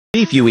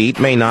Beef you eat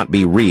may not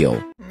be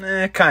real.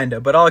 Kinda,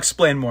 but I'll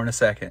explain more in a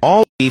second.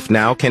 All beef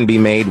now can be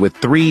made with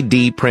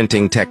 3D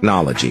printing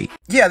technology.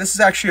 Yeah, this is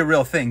actually a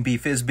real thing.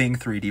 Beef is being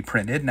 3D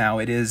printed. Now,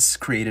 it is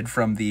created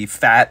from the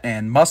fat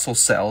and muscle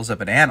cells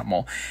of an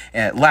animal,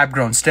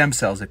 lab-grown stem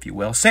cells, if you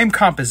will. Same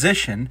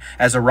composition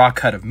as a raw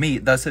cut of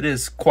meat, thus it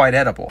is quite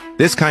edible.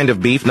 This kind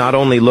of beef not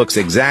only looks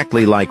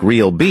exactly like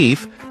real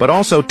beef, but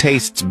also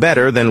tastes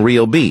better than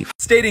real beef.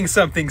 Stating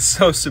something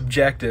so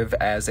subjective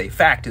as a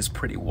fact is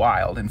pretty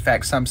wild. In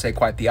fact, some say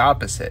quite the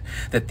opposite,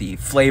 that the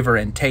flavor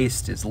and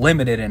taste is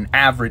limited and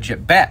average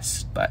at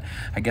best, but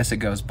I guess it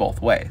goes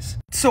both ways.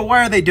 So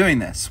why are they doing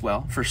this?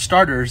 Well, for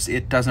starters,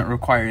 it doesn't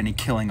require any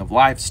killing of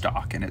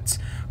livestock, and it's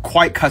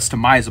quite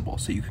customizable,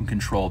 so you can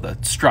control the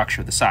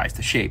structure, the size,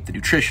 the shape, the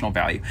nutritional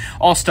value,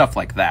 all stuff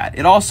like that.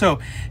 It also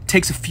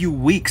takes a few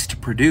weeks to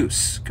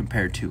produce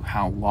compared to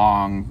how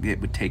long it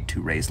would take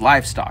to raise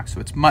livestock, so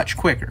it's much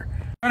quicker.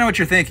 I know what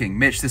you're thinking.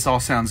 Mitch, this all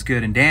sounds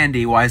good and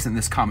dandy. Why isn't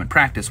this common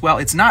practice? Well,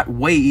 it's not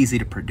way easy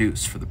to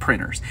produce for the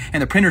printers,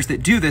 and the printers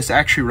that do this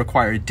actually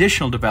require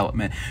additional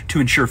development to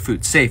ensure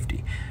food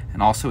safety.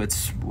 And also,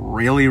 it's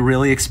really,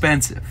 really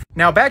expensive.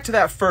 Now, back to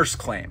that first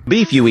claim.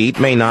 Beef you eat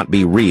may not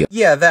be real.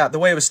 Yeah, the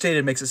way it was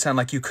stated makes it sound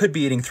like you could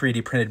be eating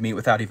 3D printed meat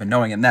without even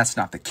knowing it, and that's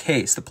not the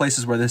case. The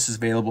places where this is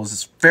available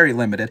is very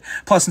limited.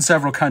 Plus, in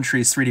several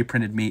countries, 3D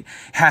printed meat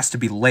has to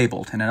be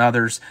labeled, and in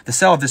others, the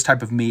sale of this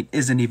type of meat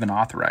isn't even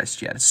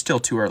authorized yet. It's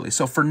still too early.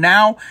 So for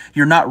now,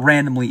 you're not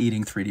randomly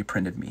eating 3D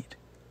printed meat.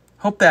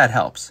 Hope that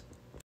helps.